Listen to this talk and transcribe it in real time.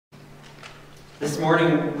This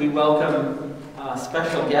morning we welcome a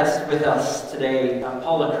special guest with us today.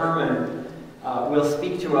 Paula Kirman will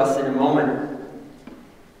speak to us in a moment.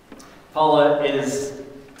 Paula is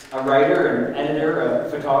a writer, an editor, a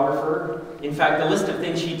photographer. In fact, the list of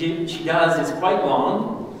things she does is quite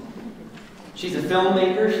long. She's a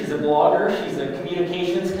filmmaker, she's a blogger, she's a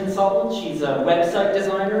communications consultant, she's a website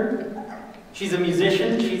designer, she's a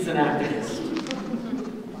musician, she's an activist.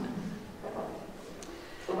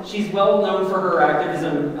 She's well known for her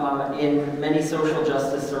activism in many social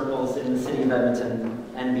justice circles in the city of Edmonton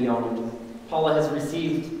and beyond. Paula has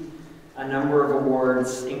received a number of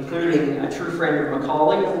awards, including a True Friend of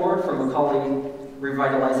Macaulay Award from Macaulay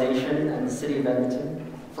Revitalization and the City of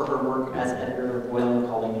Edmonton for her work as editor of Boyle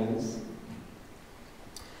Macaulay News,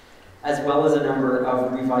 as well as a number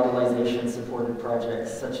of revitalization-supported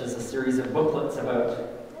projects, such as a series of booklets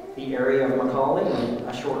about the area of Macaulay and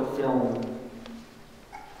a short film,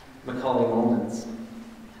 Macaulay Moments.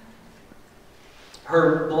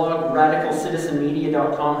 Her blog,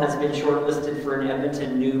 RadicalCitizenMedia.com, has been shortlisted for an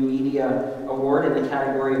Edmonton New Media Award in the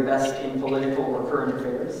category of Best in Political or Current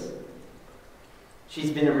Affairs.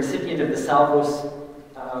 She's been a recipient of the Salvos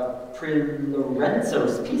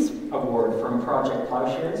Lorenzo's Peace Award from Project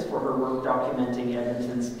Plowshares for her work documenting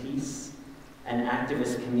Edmonton's peace and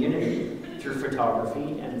activist community through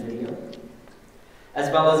photography and video, as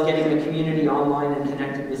well as getting the community online and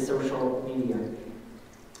connected with social media.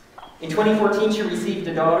 In 2014, she received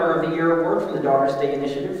a Daughter of the Year Award from the Daughters Day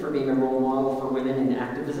Initiative for being a role model for women in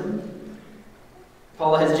activism.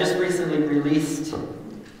 Paula has just recently released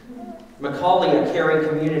Macaulay, A Caring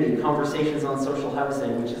Community, Conversations on Social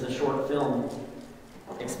Housing, which is a short film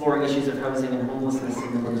exploring issues of housing and homelessness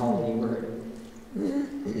in the Macaulay neighborhood.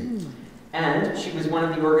 And she was one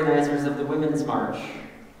of the organizers of the Women's March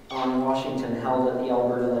on Washington, held at the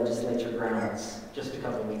Alberta Legislature grounds just a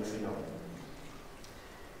couple of weeks ago.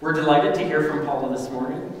 We're delighted to hear from Paula this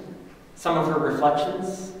morning, some of her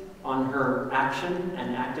reflections on her action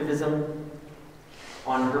and activism,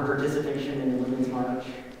 on her participation in the Women's March,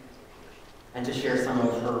 and to share some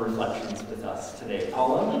of her reflections with us today.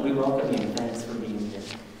 Paula, we welcome you. Thanks for being here.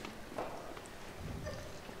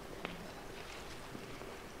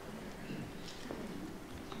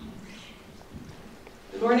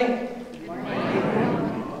 Good morning. Good morning.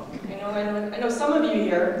 I know some of you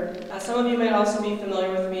here. Some of you might also be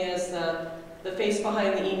familiar with me as the face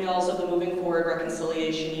behind the emails of the Moving Forward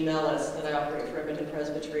Reconciliation email list that I operate for Edmonton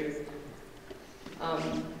Presbytery.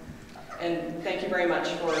 And thank you very much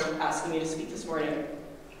for asking me to speak this morning.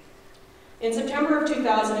 In September of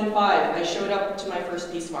 2005, I showed up to my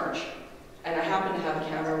first Peace March, and I happened to have a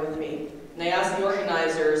camera with me. And I asked the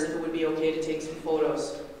organizers if it would be okay to take some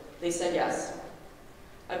photos. They said yes.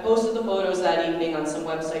 I posted the photos that evening on some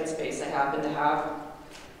website space I happened to have,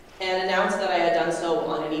 and announced that I had done so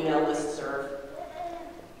on an email listserv.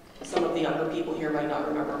 Some of the younger people here might not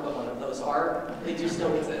remember what one of those are. They do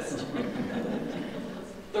still exist.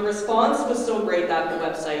 The response was so great that the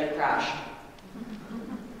website crashed.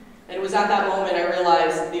 And it was at that moment I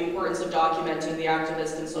realized the importance of documenting the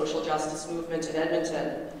activist and social justice movement in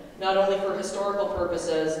Edmonton, not only for historical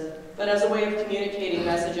purposes, but as a way of communicating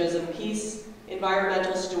messages of peace,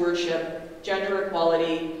 environmental stewardship, gender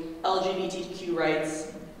equality, LGBTQ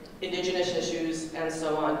rights, Indigenous issues, and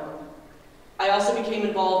so on. I also became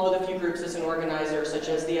involved with a few groups as an organizer, such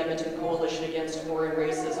as the Edmonton Coalition Against War and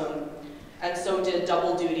Racism, and so did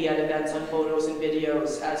double duty at events on photos and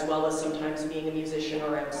videos, as well as sometimes being a musician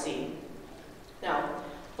or MC. Now,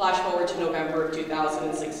 flash forward to November of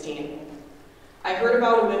 2016. I heard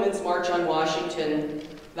about a women's march on Washington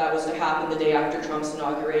that was to happen the day after Trump's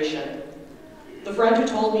inauguration. The friend who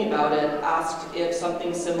told me about it asked if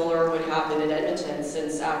something similar would happen in Edmonton,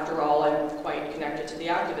 since after all, I'm quite connected to the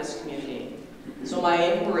activist community. So my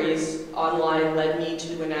inquiries online led me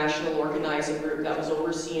to a national organizing group that was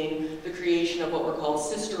overseeing the creation of what were called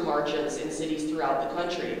sister marches in cities throughout the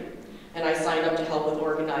country. And I signed up to help with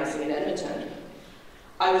organizing in Edmonton.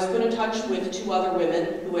 I was put in touch with two other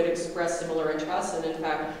women who had expressed similar interests, and in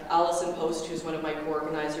fact, Allison Post, who's one of my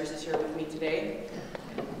co-organizers, is here with me today.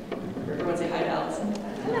 Everyone say hi to Allison.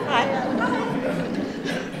 Hi.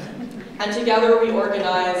 And together we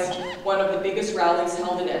organized one of the biggest rallies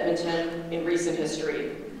held in Edmonton in recent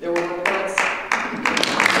history. There were reports.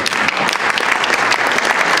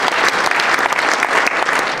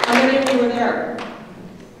 How many of you were there?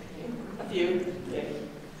 A few. Okay.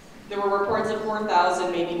 There were reports of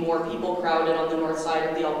 4,000, maybe more people crowded on the north side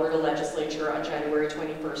of the Alberta Legislature on January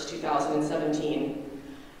 21st, 2017.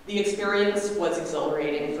 The experience was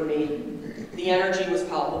exhilarating for me. The energy was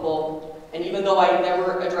palpable. And even though I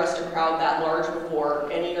never addressed a crowd that large before,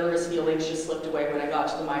 any nervous feelings just slipped away when I got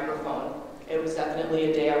to the microphone. It was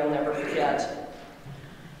definitely a day I will never forget.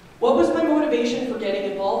 What was my motivation for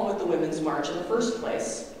getting involved with the Women's March in the first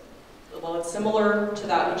place? Well, it's similar to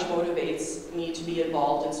that which motivates me to be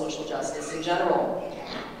involved in social justice in general.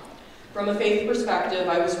 From a faith perspective,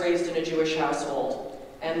 I was raised in a Jewish household,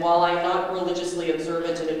 and while I'm not religiously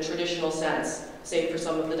observant in a traditional sense, save for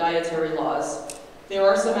some of the dietary laws, there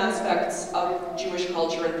are some aspects of Jewish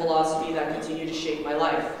culture and philosophy that continue to shape my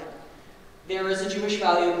life. There is a Jewish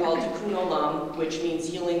value called tikkun olam, which means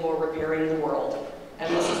healing or repairing the world,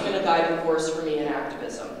 and this has been a guiding force for me in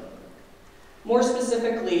activism. More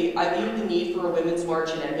specifically, I viewed the need for a women's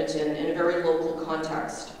march in Edmonton in a very local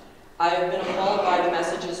context. I have been appalled by the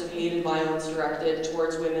messages of hate and violence directed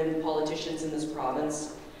towards women politicians in this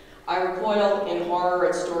province. I recoil in horror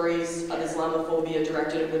at stories of Islamophobia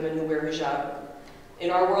directed at women who wear hijab. In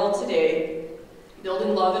our world today,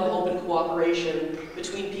 building love and hope and cooperation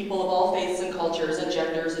between people of all faiths and cultures and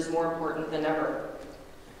genders is more important than ever.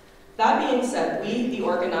 That being said, we, the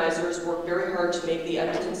organizers, worked very hard to make the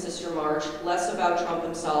Edmonton Sister March less about Trump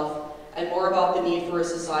himself and more about the need for a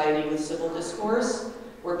society with civil discourse,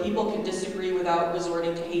 where people can disagree without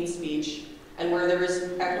resorting to hate speech, and where there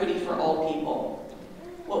is equity for all people.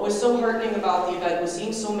 What was so heartening about the event was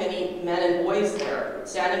seeing so many men and boys there,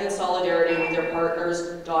 standing in solidarity with their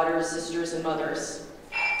partners, daughters, sisters, and mothers.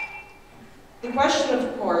 The question,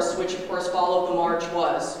 of course, which of course followed the march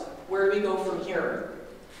was, where do we go from here?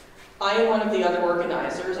 I and one of the other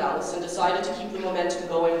organizers, Allison, decided to keep the momentum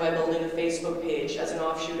going by building a Facebook page as an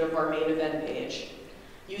offshoot of our main event page,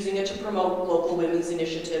 using it to promote local women's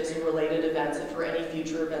initiatives and related events and for any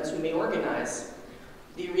future events we may organize.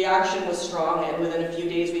 The reaction was strong, and within a few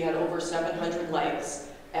days we had over 700 likes,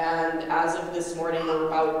 and as of this morning we're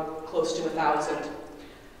about close to 1,000.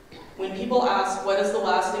 When people ask what is the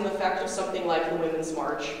lasting effect of something like the Women's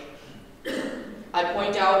March, I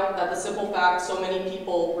point out that the simple fact so many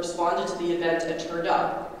people responded to the event and turned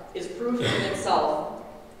up is proof in itself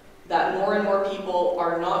that more and more people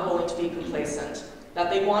are not going to be complacent,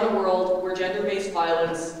 that they want a world where gender-based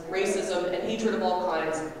violence, racism, and hatred of all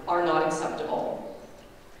kinds are not acceptable.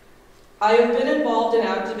 I have been involved in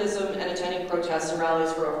activism and attending protests and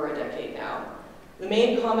rallies for over a decade now. The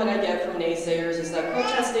main comment I get from naysayers is that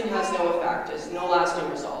protesting has no effect, is no lasting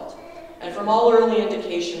result. And from all early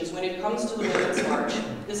indications, when it comes to the Women's March,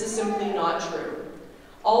 this is simply not true.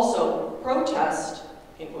 Also, protest,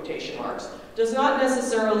 in quotation marks, does not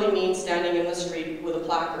necessarily mean standing in the street with a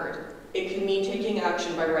placard. It can mean taking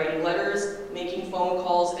action by writing letters, making phone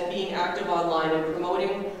calls, and being active online and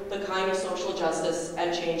promoting the kind of social justice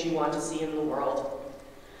and change you want to see in the world.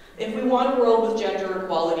 If we want a world with gender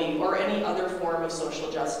equality or any other form of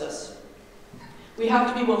social justice, we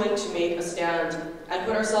have to be willing to make a stand and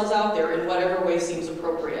put ourselves out there in whatever way seems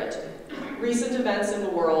appropriate. Recent events in the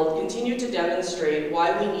world continue to demonstrate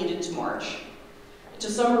why we needed to march. To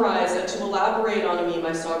summarize and to elaborate on a meme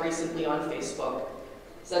I saw recently on Facebook,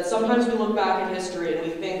 is that sometimes we look back in history and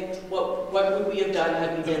we think, what would we have done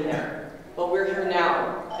had we been there? But we're here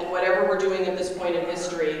now, and whatever we're doing at this point in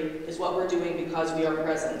history is what we're doing because we are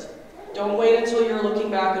present. Don't wait until you're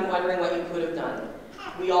looking back and wondering what you could have done.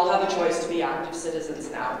 We all have a choice to be active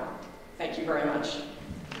citizens now. Thank you very much.